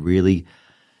things that really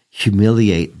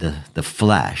humiliate the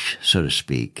flesh, so to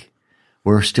speak,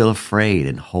 we're still afraid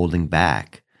and holding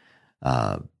back.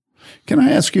 Can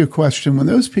I ask you a question? When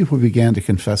those people began to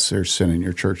confess their sin in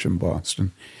your church in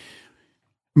Boston,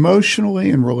 emotionally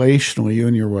and relationally, you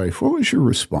and your wife, what was your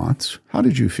response? How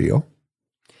did you feel?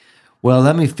 Well,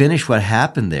 let me finish what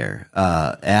happened there.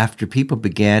 After people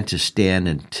began to stand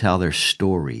and tell their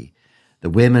story, the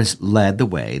women led the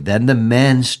way. Then the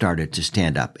men started to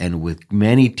stand up and with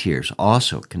many tears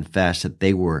also confessed that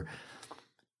they were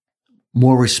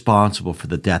more responsible for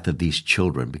the death of these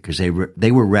children because they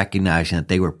were recognizing that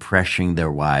they were pressuring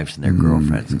their wives and their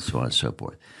girlfriends and so on and so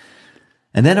forth.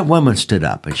 And then a woman stood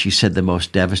up and she said the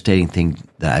most devastating thing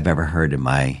that I've ever heard in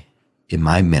my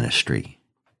ministry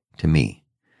to me.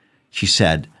 She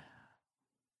said,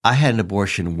 I had an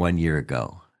abortion 1 year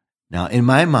ago. Now, in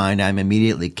my mind, I'm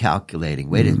immediately calculating,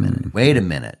 wait a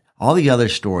minute. All the other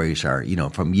stories are,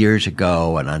 from years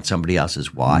ago and on somebody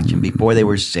else's watch and before they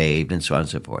were saved and so on and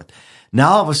so forth. Now,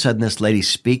 all of a sudden, this lady's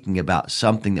speaking about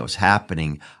something that was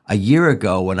happening a year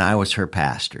ago when I was her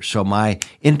pastor. So my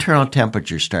internal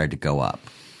temperature started to go up.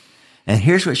 And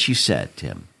here's what she said,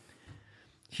 Tim.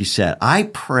 She said, I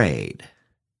prayed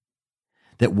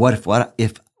that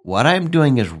if what I'm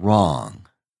doing is wrong,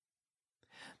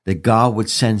 that God would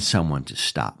send someone to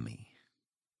stop me.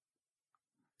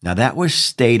 Now, that was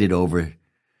stated over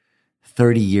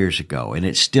 30 years ago, and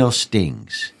it still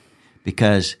stings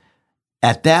because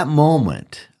at that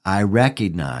moment, I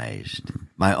recognized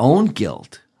my own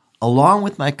guilt along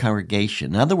with my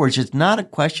congregation. In other words, it's not a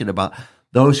question about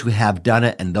those who have done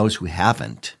it and those who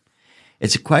haven't.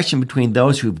 It's a question between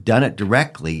those who've done it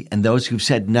directly and those who've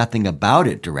said nothing about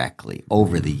it directly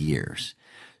over the years.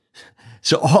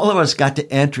 So all of us got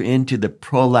to enter into the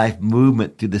pro-life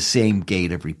movement through the same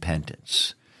gate of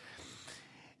repentance.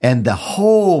 And the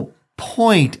whole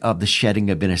point of the shedding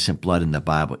of innocent blood in the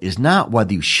Bible is not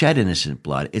whether you shed innocent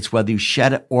blood, it's whether you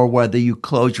shed it or whether you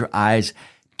close your eyes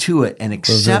to it and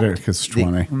accept Leviticus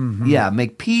 20.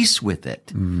 make peace with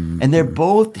it. And they're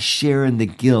both sharing the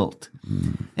guilt.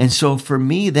 And so for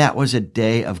me, that was a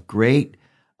day of great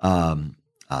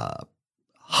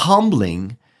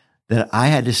humbling that I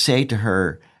had to say to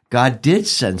her, God did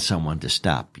send someone to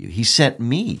stop you. He sent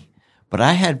me, but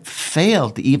I had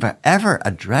failed to ever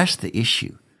address the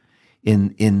issue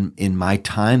in my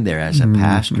time there as a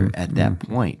pastor at that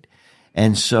point.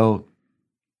 And so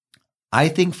I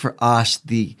think for us,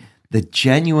 the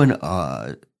genuine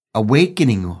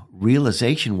awakening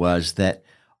realization was that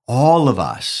all of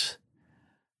us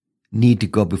need to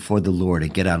go before the Lord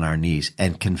and get on our knees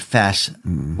and confess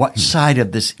what side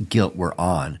of this guilt we're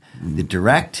on, the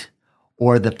direct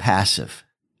or the passive.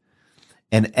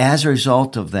 And as a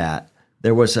result of that,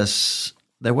 there was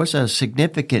a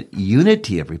significant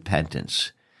unity of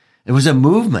repentance. It was a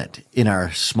movement in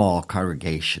our small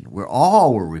congregation where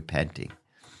all were repenting.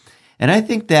 And I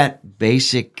think that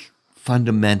basic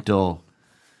fundamental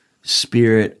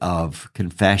spirit of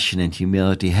confession and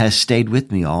humility has stayed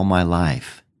with me all my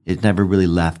life. It never really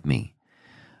left me.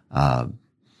 And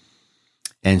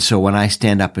so when I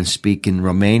stand up and speak in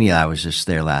Romania, I was just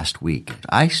there last week,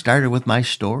 I started with my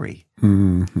story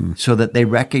so that they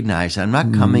recognize I'm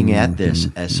not coming at this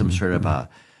as some sort of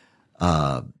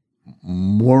a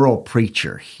moral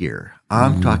preacher here.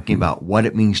 I'm talking about what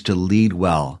it means to lead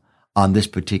well on this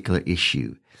particular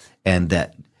issue, and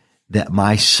that that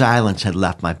my silence had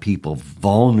left my people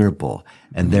vulnerable,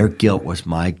 and their guilt was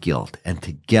my guilt. And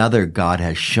together, God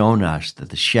has shown us that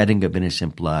the shedding of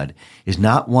innocent blood is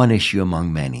not one issue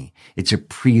among many. It's a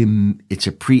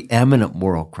preeminent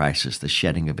moral crisis, the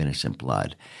shedding of innocent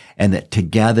blood. And that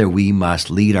together we must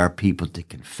lead our people to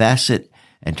confess it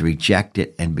and to reject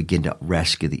it and begin to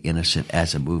rescue the innocent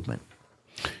as a movement.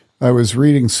 I was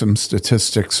reading some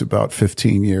statistics about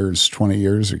 15 years, 20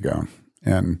 years ago,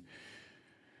 and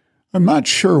I'm not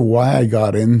sure why I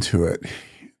got into it,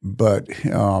 but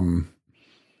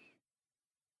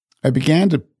I began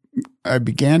to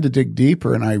dig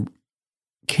deeper, and I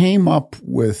came up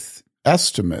with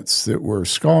estimates that were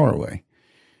scholarly,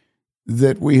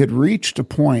 that we had reached a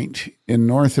point in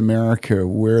North America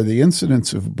where the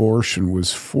incidence of abortion was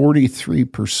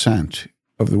 43%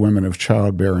 of the women of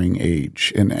childbearing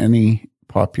age in any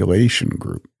population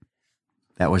group.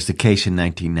 That was the case in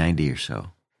 1990 or so.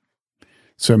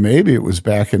 So maybe it was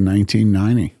back in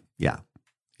 1990. Yeah.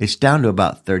 It's down to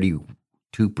about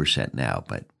 32% now,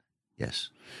 but yes.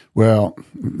 Well,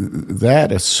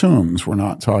 that assumes we're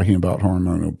not talking about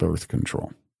hormonal birth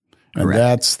control. And Correct.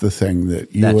 that's the thing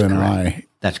that you That's and correct. I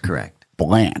That's correct.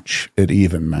 blanch at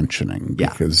even mentioning,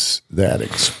 because that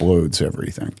explodes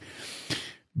everything.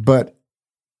 But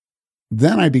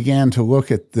then I began to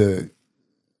look at the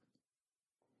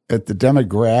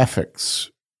demographics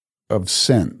of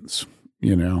sins,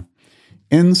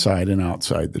 inside and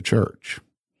outside the church,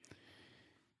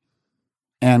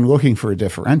 and looking for a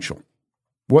differential.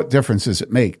 What difference does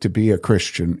it make to be a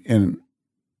Christian in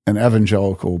an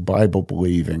evangelical,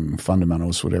 Bible-believing,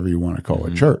 fundamentalist, whatever you want to call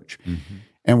it, church? Mm-hmm.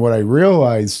 And what I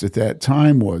realized at that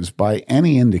time was, by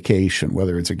any indication,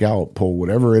 whether it's a Gallup poll,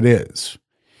 whatever it is,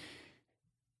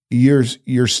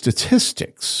 your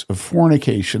statistics of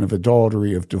fornication, of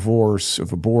adultery, of divorce,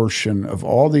 of abortion, of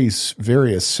all these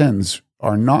various sins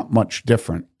are not much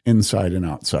different inside and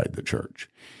outside the church.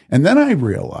 And then I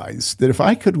realized that if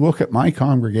I could look at my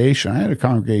congregation, I had a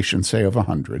congregation, say, of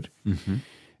 100, mm-hmm.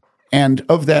 and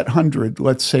of that 100,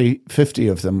 let's say 50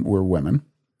 of them were women,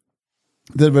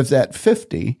 that of that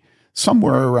 50,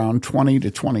 somewhere around 20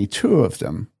 to 22 of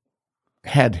them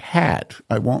had,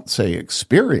 I won't say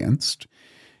experienced,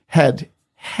 had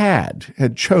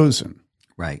chosen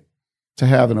right to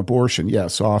have an abortion.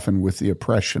 Yes, often with the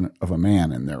oppression of a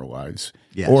man in their lives,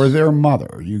 yes. or their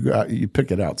mother. You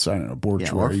pick it outside an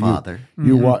abortion, or father.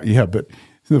 But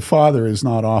the father is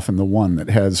not often the one that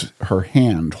has her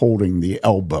hand holding the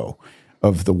elbow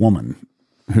of the woman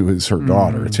who is her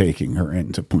daughter, taking her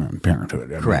into Planned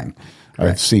Parenthood. Correct.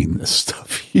 I've seen this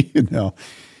stuff,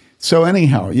 So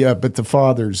anyhow, but the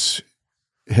fathers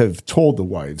have told the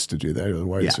wives to do that, or the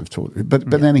wives have told.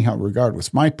 But anyhow,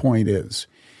 regardless, my point is,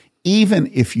 even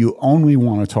if you only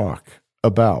want to talk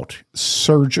about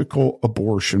surgical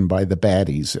abortion by the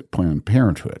baddies at Planned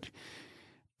Parenthood,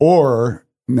 or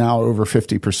now over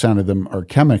 50% of them are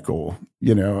chemical,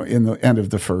 in the end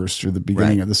of the first or the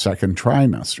beginning of the second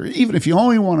trimester, even if you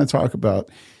only want to talk about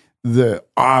the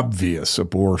obvious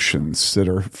abortions that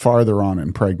are farther on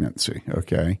in pregnancy,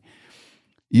 okay?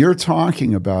 You're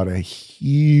talking about a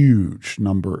huge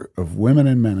number of women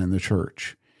and men in the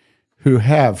church who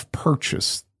have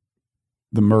purchased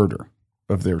the murder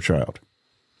of their child.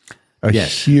 A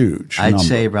huge number. I'd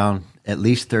say around at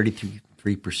least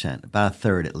 33%, about a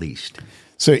third at least.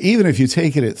 So even if you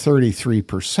take it at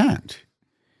 33%,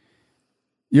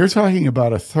 you're talking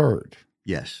about a third.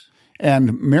 Yes.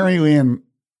 And Mary Lee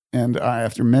and I,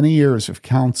 after many years of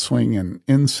counseling and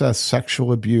incest,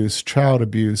 sexual abuse, child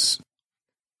abuse,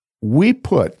 we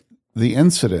put the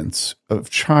incidence of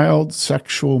child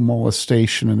sexual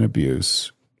molestation and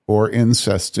abuse or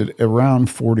incest at around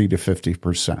 40 to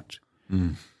 50%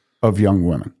 of young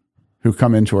women who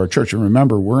come into our church. And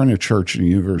remember, we're in a church and a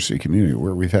university community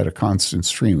where we've had a constant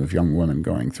stream of young women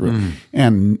going through.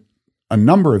 And a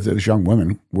number of those young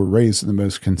women were raised in the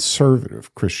most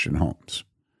conservative Christian homes.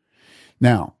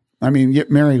 Now,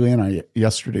 Mary Lee and I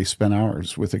yesterday spent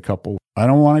hours with a couple. I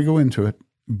don't want to go into it,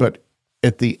 but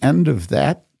at the end of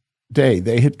that day,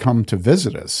 they had come to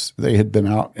visit us. They had been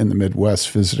out in the Midwest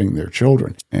visiting their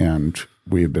children, and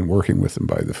we had been working with them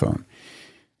by the phone.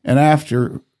 And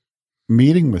after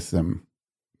meeting with them,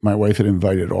 my wife had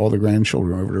invited all the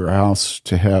grandchildren over to her house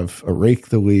to have a rake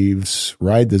the leaves,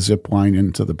 ride the zip line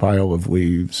into the pile of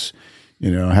leaves,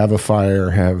 have a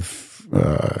fire, have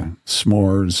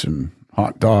s'mores and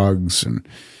hot dogs, and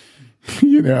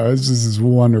this is this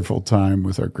wonderful time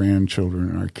with our grandchildren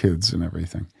and our kids and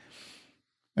everything.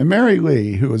 And Mary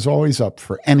Lee, who was always up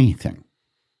for anything,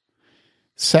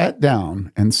 sat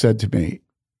down and said to me,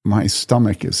 "My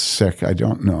stomach is sick. I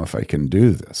don't know if I can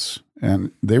do this."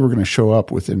 And they were going to show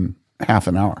up within half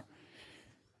an hour.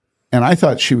 And I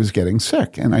thought she was getting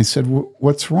sick. And I said,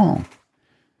 what's wrong?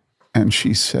 And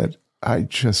she said, I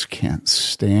just can't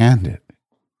stand it.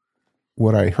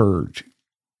 What I heard.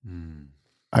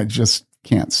 I just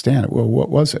can't stand it. Well, what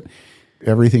was it?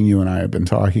 Everything you and I have been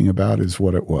talking about is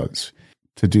what it was,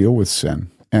 to deal with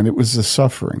sin. And it was the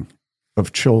suffering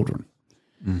of children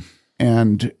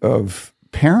and of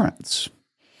parents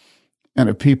and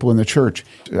of people in the church.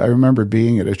 I remember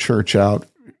being at a church out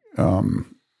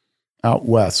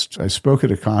west. I spoke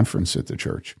at a conference at the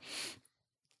church.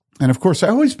 And of course, I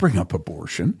always bring up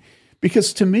abortion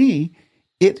because to me,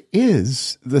 it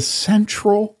is the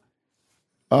central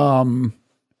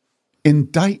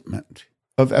indictment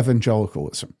of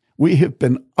evangelicalism. We have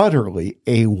been utterly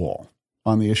AWOL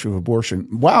on the issue of abortion.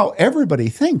 Wow, everybody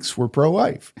thinks we're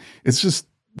pro-life. It's just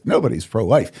nobody's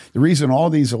pro-life. The reason all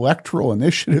these electoral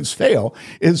initiatives fail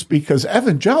is because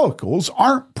evangelicals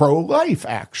aren't pro-life,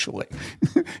 actually.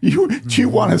 Do you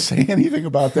want to say anything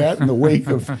about that in the wake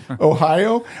of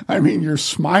Ohio? I mean, you're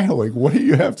smiling. What do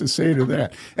you have to say to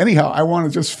that? Anyhow, I want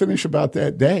to just finish about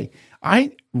that day.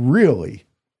 I really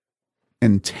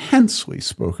intensely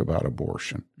spoke about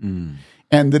abortion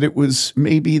and that it was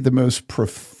maybe the most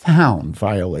profound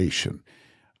violation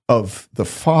of the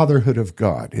fatherhood of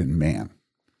God in man,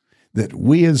 that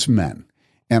we as men,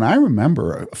 and I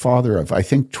remember a father of, I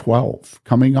think, 12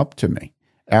 coming up to me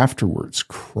afterwards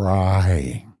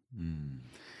crying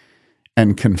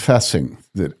and confessing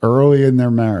that early in their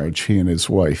marriage, he and his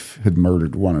wife had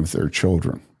murdered one of their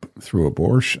children through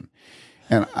abortion.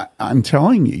 And I'm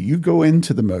telling you, you go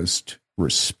into the most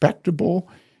respectable,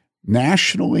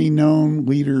 nationally known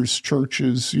leaders,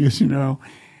 churches,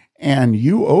 and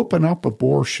you open up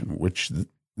abortion, which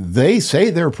they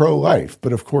say they're pro-life,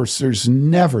 but of course there's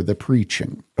never the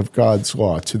preaching of God's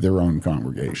law to their own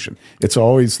congregation. It's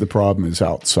always the problem is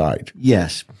outside.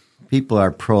 Yes, people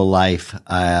are pro-life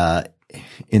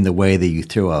in the way that you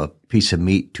throw a piece of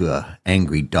meat to an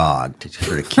angry dog to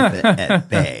sort of keep it at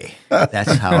bay.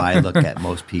 That's how I look at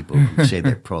most people who say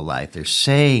they're pro-life. They're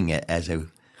saying it as a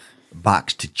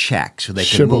box to check so they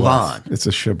can move on. It's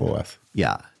a shibboleth.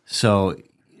 Yeah. So,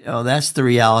 that's the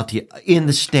reality in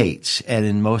the States and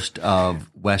in most of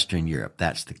Western Europe.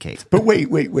 That's the case. But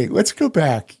wait. Let's go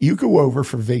back. You go over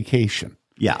for vacation.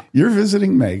 Yeah. You're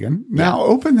visiting Megan. Now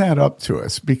open that up to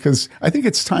us because I think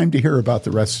it's time to hear about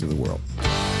the rest of the world.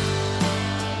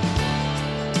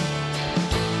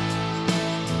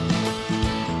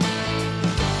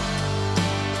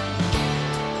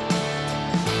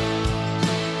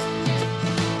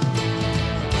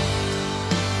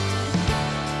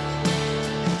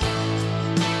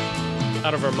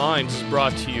 Out of Our Minds is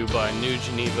brought to you by New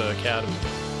Geneva Academy.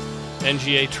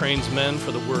 NGA trains men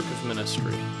for the work of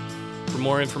ministry. For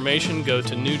more information, go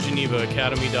to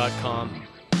newgenevaacademy.com